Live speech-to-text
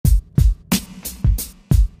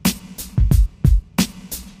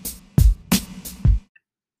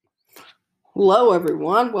Hello,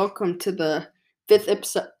 everyone. Welcome to the fifth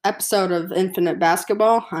episode of Infinite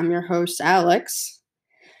Basketball. I'm your host, Alex.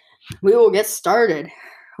 We will get started.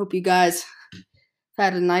 Hope you guys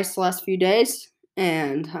had a nice last few days,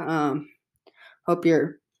 and hope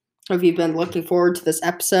you've been looking forward to this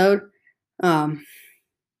episode. And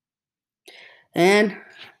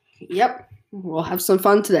yep, we'll have some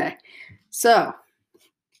fun today. So,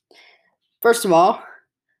 first of all,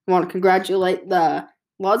 I want to congratulate the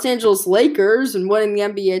Los Angeles Lakers in winning the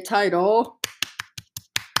NBA title.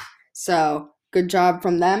 So, good job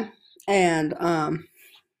from them. And I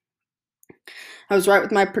was right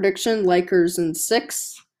with my prediction, Lakers in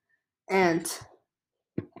 6. And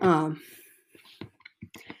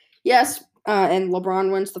yes, and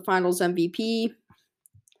LeBron wins the Finals MVP.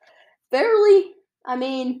 Fairly,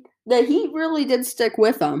 the Heat really did stick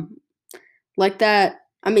with them. Like that,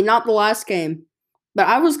 not the last game, but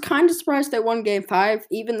I was kind of surprised they won Game 5,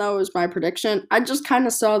 even though it was my prediction. I just kind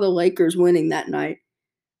of saw the Lakers winning that night.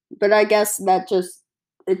 But I guess that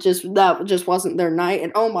just wasn't their night.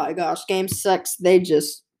 And oh my gosh, Game 6, they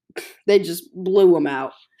just blew them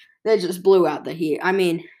out. They just blew out the Heat.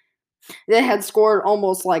 They had scored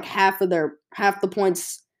almost like half the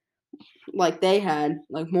points like they had,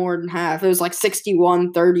 like more than half. It was like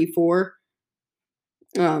 61-34.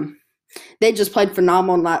 They just played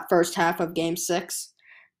phenomenal in that first half of Game 6.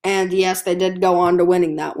 And yes, they did go on to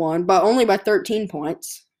winning that one, but only by 13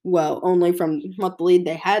 points. Well, only from what the lead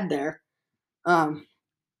they had there. LeBron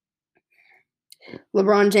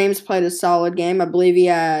James played a solid game. I believe he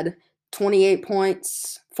had 28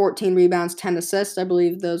 points, 14 rebounds, 10 assists. I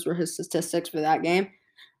believe those were his statistics for that game.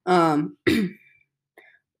 And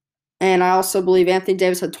I also believe Anthony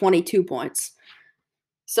Davis had 22 points.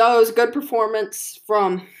 So it was a good performance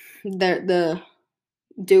from the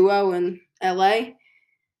duo in LA.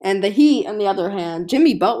 And the Heat, on the other hand,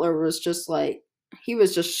 Jimmy Butler was just he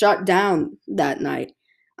was just shut down that night.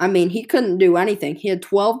 He couldn't do anything. He had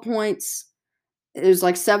 12 points. It was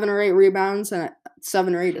like 7 or 8 rebounds and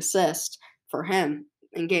 7 or 8 assists for him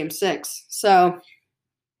in Game 6. So,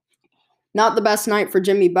 not the best night for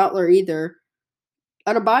Jimmy Butler either.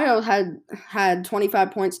 Adebayo had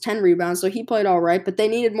 25 points, 10 rebounds, so he played all right, but they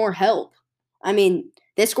needed more help.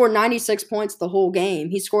 They scored 96 points the whole game.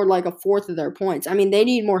 He scored like a fourth of their points. They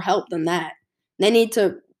need more help than that. They need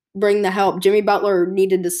to bring the help. Jimmy Butler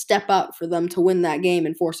needed to step up for them to win that game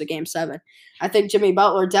and force a Game 7. I think Jimmy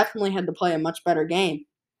Butler definitely had to play a much better game.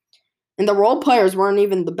 And the role players weren't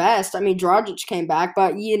even the best. Dragic came back,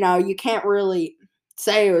 but, you can't really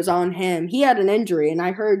say it was on him. He had an injury, and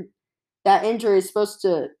I heard that injury is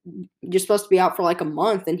you're supposed to be out for like a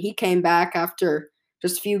month, and he came back after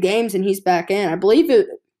just a few games, and he's back in. I believe it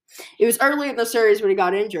was early in the series when he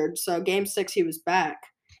got injured, so Game 6 he was back.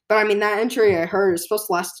 But, that injury I heard is supposed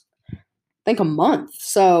to last, I think, a month.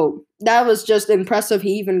 So that was just impressive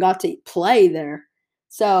he even got to play there.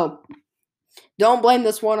 So don't blame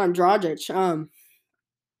this one on Dragic.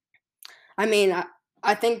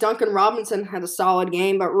 I think Duncan Robinson had a solid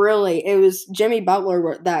game, but really it was Jimmy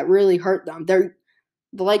Butler that really hurt them. The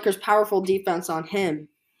Lakers' powerful defense on him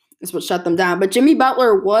is what shut them down. But Jimmy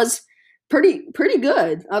Butler was pretty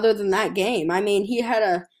good other than that game. He had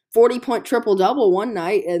a 40-point triple-double one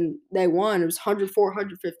night, and they won. It was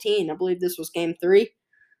 104-115. I believe this was Game 3.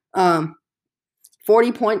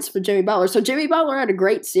 40 points for Jimmy Butler. So Jimmy Butler had a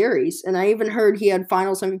great series, and I even heard he had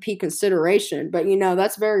Finals MVP consideration. But,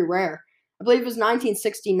 that's very rare. I believe it was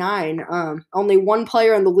 1969. Only one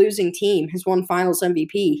player on the losing team has won Finals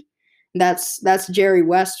MVP. That's Jerry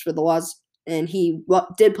West for the and he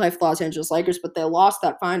did play for the Los Angeles Lakers, but they lost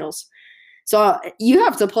that Finals. So you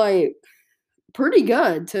have to play pretty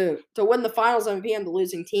good to win the Finals MVP on the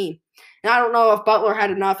losing team. And I don't know if Butler had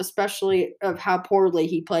enough, especially of how poorly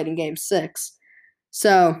he played in Game 6.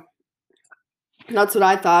 So that's what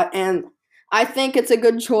I thought. And I think it's a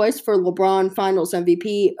good choice for LeBron Finals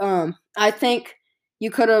MVP. I think you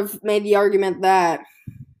could have made the argument that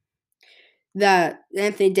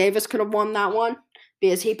Anthony Davis could have won that one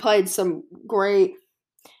because he played some great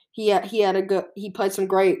he played some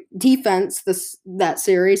great defense that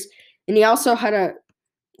series, and he also had a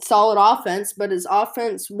solid offense, but his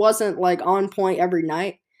offense wasn't like on point every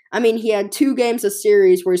night. He had 2 games a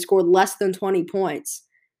series where he scored less than 20 points.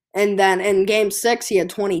 And then in Game 6 he had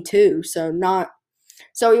 22, so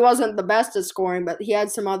he wasn't the best at scoring, but he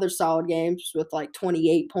had some other solid games with like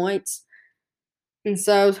 28 points and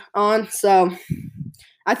so on. So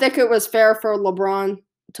I think it was fair for LeBron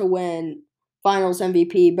to win Finals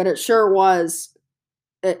MVP, but it sure was.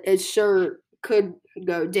 It sure could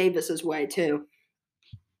go Davis's way too.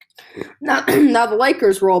 Now the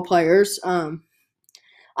Lakers role players.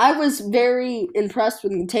 I was very impressed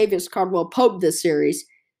with Latavius Caldwell-Pope this series.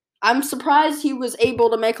 I'm surprised he was able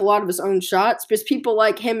to make a lot of his own shots because people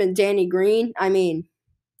like him and Danny Green,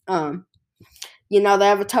 um, they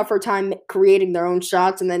have a tougher time creating their own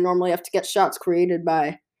shots, and they normally have to get shots created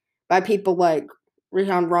by people like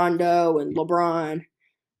Rajon Rondo and LeBron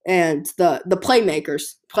and the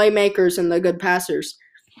playmakers and the good passers.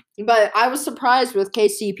 But I was surprised with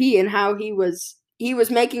KCP and how he was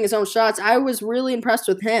making his own shots. I was really impressed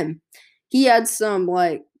with him. He had some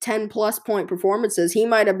like 10 plus point performances. He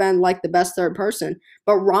might have been like the best third person.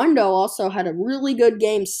 But Rondo also had a really good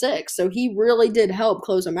game 6, so he really did help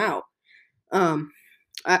close him out. Um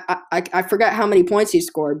I forget how many points he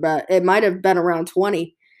scored, but it might have been around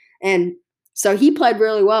 20. And so he played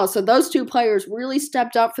really well. So those two players really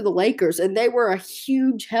stepped up for the Lakers, and they were a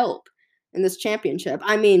huge help in this championship.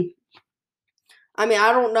 I don't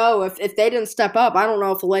know if they didn't step up. I don't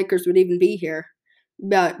know if the Lakers would even be here,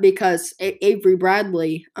 but because Avery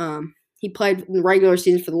Bradley, he played in the regular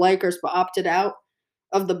season for the Lakers, but opted out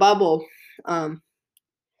of the bubble.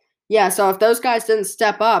 Yeah, so if those guys didn't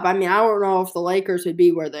step up, I don't know if the Lakers would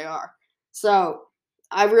be where they are. So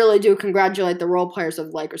I really do congratulate the role players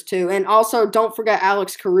of the Lakers too, and also don't forget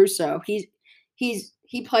Alex Caruso. He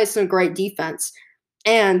plays some great defense,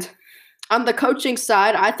 and on the coaching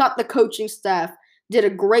side, I thought the coaching staff did a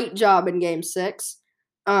great job in Game 6.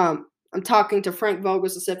 I'm talking to Frank Vogel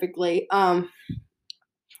specifically.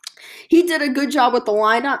 He did a good job with the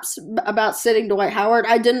lineups about sitting Dwight Howard.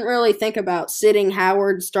 I didn't really think about sitting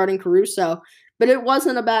Howard, starting Caruso, but it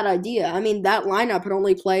wasn't a bad idea. That lineup had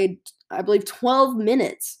only played, I believe, 12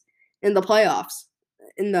 minutes in the playoffs.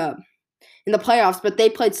 But they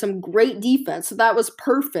played some great defense, so that was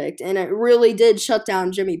perfect, and it really did shut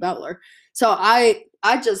down Jimmy Butler. So I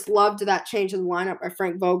just loved that change in the lineup by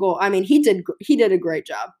Frank Vogel. He did a great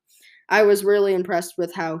job. I was really impressed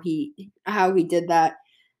with how he did that.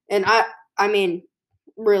 And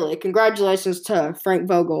really, congratulations to Frank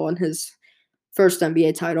Vogel on his first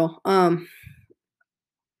NBA title.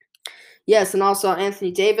 Yes, and also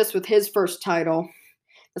Anthony Davis with his first title.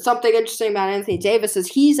 Something interesting about Anthony Davis is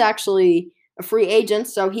he's actually a free agent,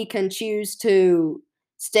 so he can choose to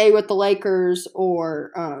stay with the Lakers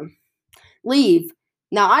or leave.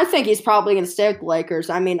 Now, I think he's probably going to stay with the Lakers.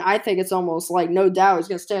 I think it's almost like no doubt he's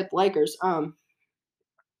going to stay with the Lakers.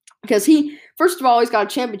 Because first of all, he's got a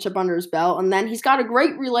championship under his belt, and then he's got a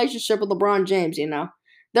great relationship with LeBron James,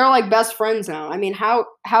 They're like best friends now.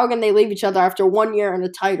 How can they leave each other after 1 year and a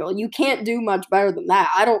title? You can't do much better than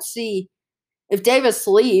that. I don't see, if Davis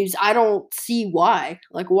leaves, I don't see why.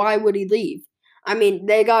 Like, why would he leave?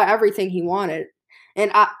 They got everything he wanted.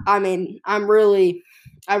 And I really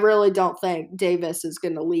don't think Davis is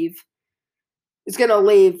going to leave. Is going to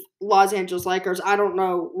leave Los Angeles Lakers. I don't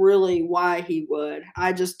know really why he would.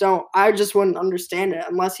 I just wouldn't understand it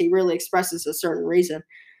unless he really expresses a certain reason.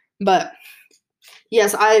 But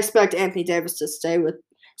yes, I expect Anthony Davis to stay with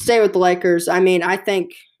the Lakers. I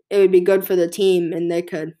think it would be good for the team, and they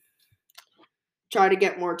could try to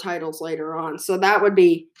get more titles later on. So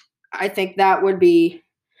I think that would be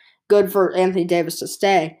good for Anthony Davis to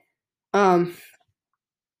stay.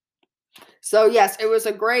 So yes, it was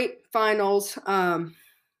a great finals.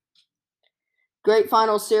 Great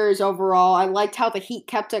final series overall. I liked how the Heat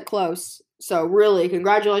kept it close. So really,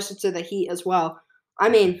 congratulations to the Heat as well. I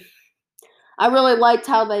really liked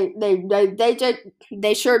how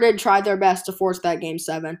they sure did try their best to force that Game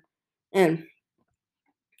 7. And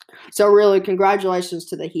so really, congratulations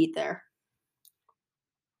to the Heat there.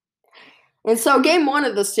 And so Game 1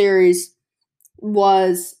 of the series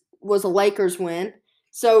was a Lakers win.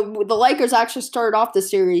 So the Lakers actually started off the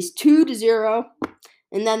series 2-0,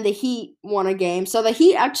 and then the Heat won a game. So the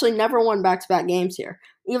Heat actually never won back-to-back games here.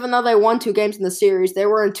 Even though they won 2 games in the series, they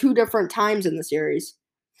were in 2 different times in the series.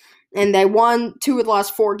 And they won 2 of the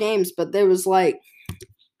last 4 games, but they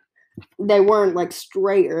weren't like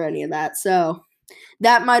straight or any of that. So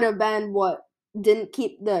that might have been what didn't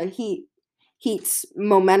keep the Heat's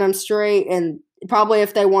momentum straight, and probably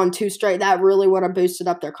if they won 2 straight, that really would have boosted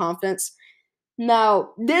up their confidence.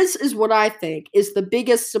 Now, this is what I think is the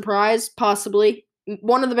biggest surprise, possibly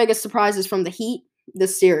one of the biggest surprises from the Heat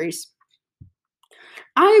this series.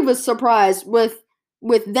 I was surprised with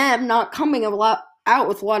them not coming out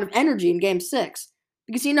with a lot of energy in Game 6.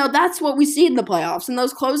 Because, that's what we see in the playoffs. In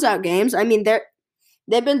those closeout games,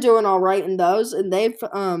 they've been doing all right in those. And they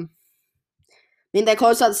closed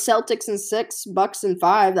out the Celtics in 6, Bucks in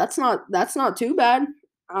 5. That's not too bad.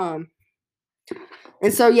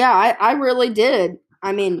 And so, yeah, I really did.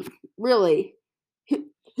 Really,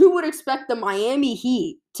 who would expect the Miami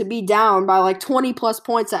Heat to be down by like 20 plus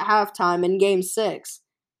points at halftime in Game 6?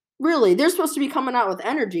 really, they're supposed to be coming out with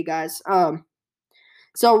energy, guys.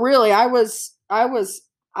 So really, I was a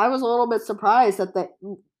little bit surprised that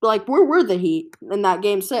where were the Heat in that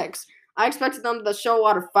game 6? I expected them to show a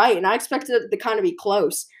lot of fight, and I expected it to kind of be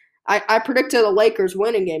close. I predicted the Lakers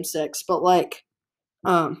winning game 6,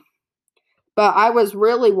 um, but I was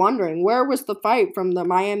really wondering, where was the fight from the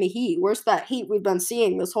Miami Heat? Where's that Heat we've been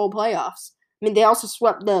seeing this whole playoffs? I mean, they also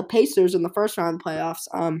swept the Pacers in the first round of the playoffs.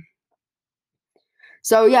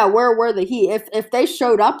 So yeah, where were the Heat? If they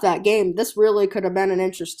showed up that game, this really could have been an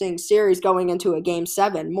interesting series going into a game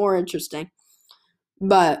 7, more interesting.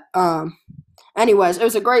 But anyways, it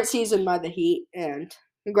was a great season by the Heat, and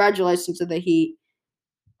congratulations to the Heat.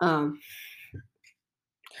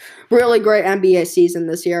 Really great NBA season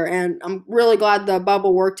this year, and I'm really glad the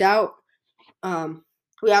bubble worked out.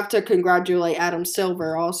 We have to congratulate Adam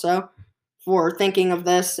Silver also for thinking of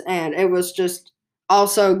this, and it was just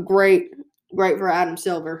also great for Adam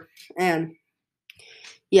Silver. And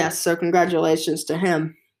yes, so congratulations to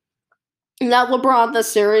him. Now LeBron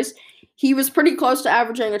this series, he was pretty close to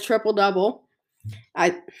averaging a triple-double.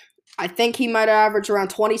 I think he might have averaged around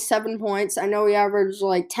 27 points. I know he averaged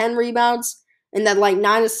like 10 rebounds and then like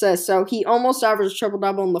 9 assists. So he almost averaged a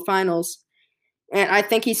triple-double in the finals. And I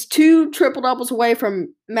think he's 2 triple-doubles away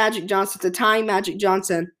from Magic Johnson to tying Magic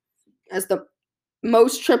Johnson as the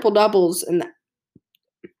most triple-doubles in the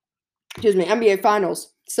NBA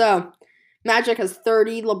Finals. So Magic has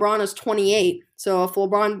 30, LeBron has 28. So if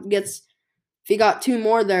he got 2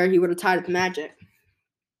 more there, he would have tied with Magic.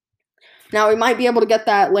 Now, he might be able to get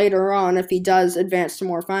that later on if he does advance to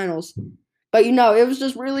more finals. But, it was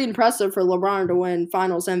just really impressive for LeBron to win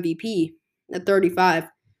finals MVP at 35.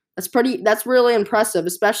 That's really impressive,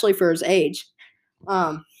 especially for his age.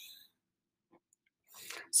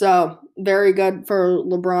 So, very good for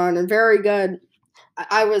LeBron and very good.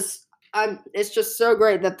 It's just so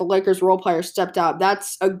great that the Lakers role players stepped out.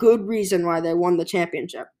 That's a good reason why they won the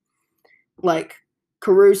championship. Like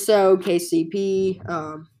Caruso, KCP,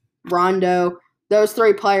 Rondo, those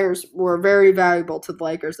 3 players were very valuable to the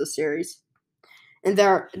Lakers this series. And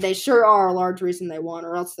they sure are a large reason they won,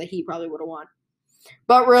 or else the Heat probably would have won.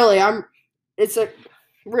 But really,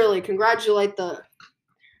 congratulate the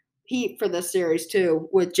Heat for this series too,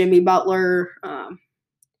 with Jimmy Butler.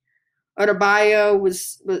 Adebayo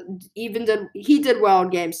did well in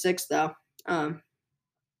game 6 though.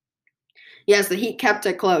 Yes, the Heat kept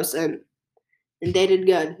it close and they did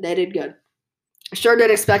good. I sure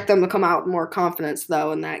did expect them to come out with more confidence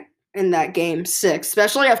though in that game 6,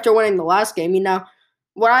 especially after winning the last game.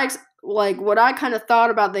 What I kind of thought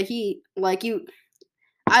about the Heat,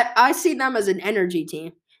 I see them as an energy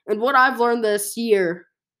team, and what I've learned this year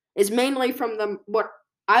is mainly from them. What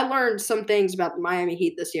I learned some things about the Miami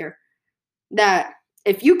Heat this year, that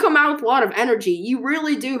if you come out with a lot of energy, you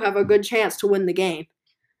really do have a good chance to win the game.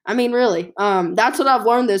 I mean, really, that's what I've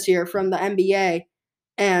learned this year from the NBA.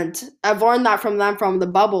 And I've learned that from them from the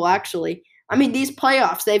bubble, actually. I mean, these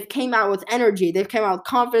playoffs, they've came out with energy. They've came out with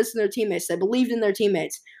confidence in their teammates. They believed in their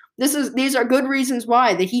teammates. These are good reasons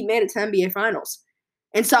why the Heat made it to NBA Finals.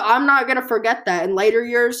 And so I'm not going to forget that in later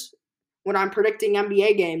years when I'm predicting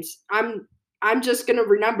NBA games. I'm just going to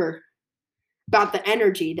remember about the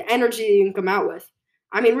energy you can come out with.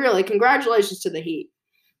 I mean, really, congratulations to the Heat.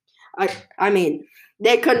 I mean,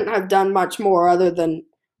 they couldn't have done much more other than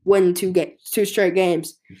win 2 straight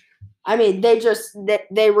games. I mean, they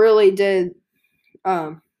really did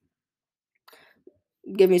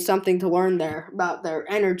give me something to learn there about their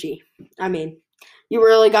energy. I mean, you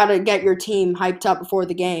really got to get your team hyped up before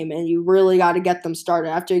the game, and you really got to get them started.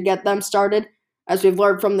 After you get them started, as we've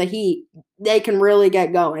learned from the Heat, they can really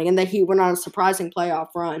get going, and the Heat went on a surprising playoff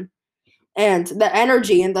run. And the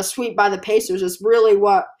energy and the sweep by the Pacers is really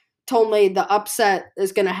what told me the upset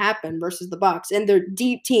is going to happen versus the Bucks. And their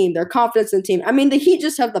deep team, their confidence in the team. I mean, the Heat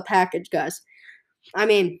just have the package, guys. I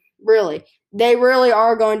mean, really. They really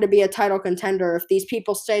are going to be a title contender if these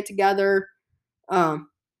people stay together.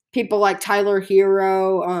 People like Tyler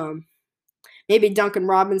Hero, maybe Duncan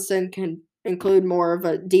Robinson can include more of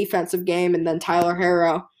a defensive game, and then Tyler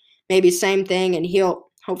Hero, maybe same thing, and he'll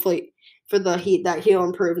hopefully for the Heat that he'll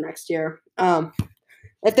improve next year.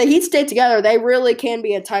 If the Heat stay together, they really can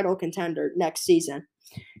be a title contender next season.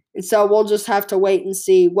 And so we'll just have to wait and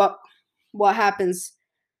see what happens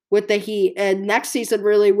with the Heat. And next season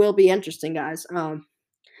really will be interesting, guys.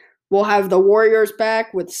 We'll have the Warriors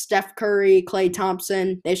back with Steph Curry, Klay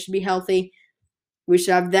Thompson. They should be healthy. We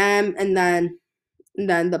should have them. And then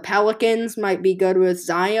the Pelicans might be good with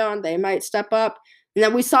Zion. They might step up. And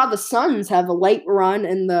then we saw the Suns have a late run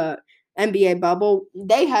in the NBA bubble.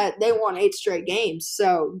 They won 8 straight games.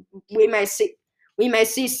 So we may see we may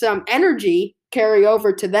see some energy carry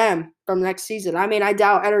over to them from next season. I mean, I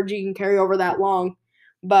doubt energy can carry over that long,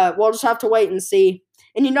 but we'll just have to wait and see.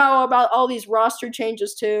 And about all these roster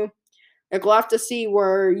changes too. Like, we'll have to see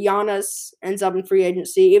where Giannis ends up in free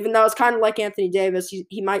agency. Even though it's kind of like Anthony Davis,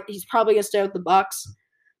 he's probably gonna stay with the Bucks.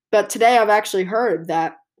 But today I've actually heard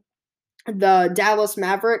that the Dallas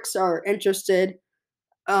Mavericks are interested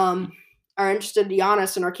in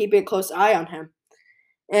Giannis and are keeping a close eye on him.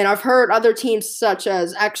 And I've heard other teams such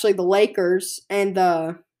as actually the Lakers and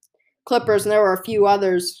the Clippers, and there were a few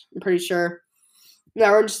others, I'm pretty sure, that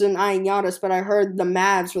were interested in eyeing Giannis, but I heard the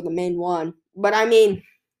Mavs were the main one. But I mean,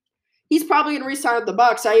 he's probably gonna re-sign with the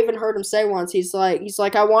Bucks. I even heard him say once, he's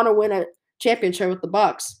like, I want to win a championship with the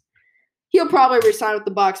Bucks. He'll probably re-sign with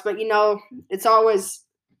the Bucks, but it's always,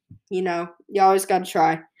 you always got to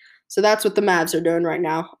try. So that's what the Mavs are doing right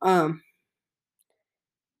now.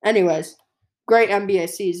 Anyways, great NBA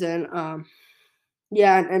season.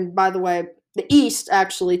 Yeah, and by the way, the East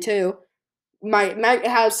actually too might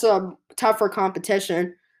have some tougher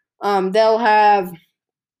competition. They'll have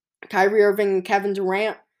Kyrie Irving and Kevin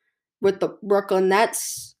Durant with the Brooklyn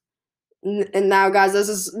Nets. And now, guys,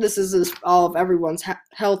 this is all of everyone's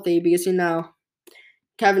healthy because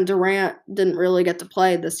Kevin Durant didn't really get to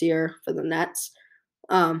play this year for the Nets.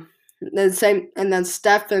 And then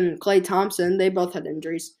Steph and Klay Thompson, they both had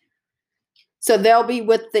injuries. So they'll be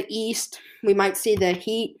with the East. We might see the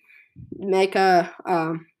Heat make a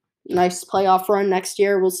nice playoff run next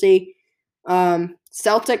year. We'll see.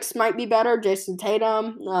 Celtics might be better. Jason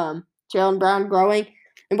Tatum, Jaylen Brown growing.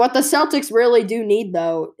 And what the Celtics really do need,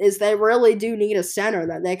 though, is they really do need a center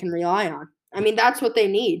that they can rely on. I mean, that's what they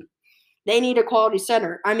need. They need a quality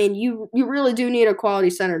center. I mean, you really do need a quality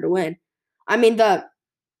center to win. I mean, the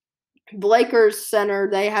Lakers center,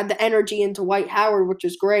 they had the energy into Dwight Howard, which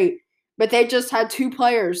is great. But they just had two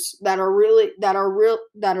players that are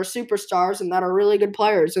superstars and that are really good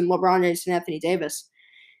players in LeBron James and Anthony Davis.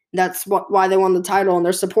 That's why they won the title, and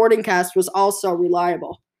their supporting cast was also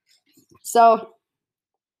reliable. So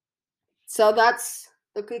that's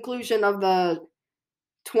the conclusion of the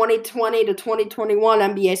 2020 to 2021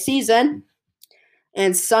 NBA season.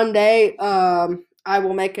 And Sunday, I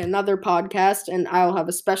will make another podcast, and I will have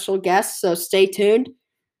a special guest, so stay tuned.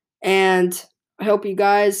 And I hope you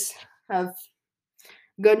guys have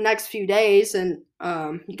good next few days, and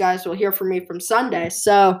you guys will hear from me from Sunday.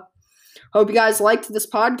 So hope you guys liked this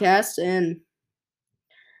podcast, and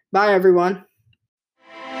bye, everyone.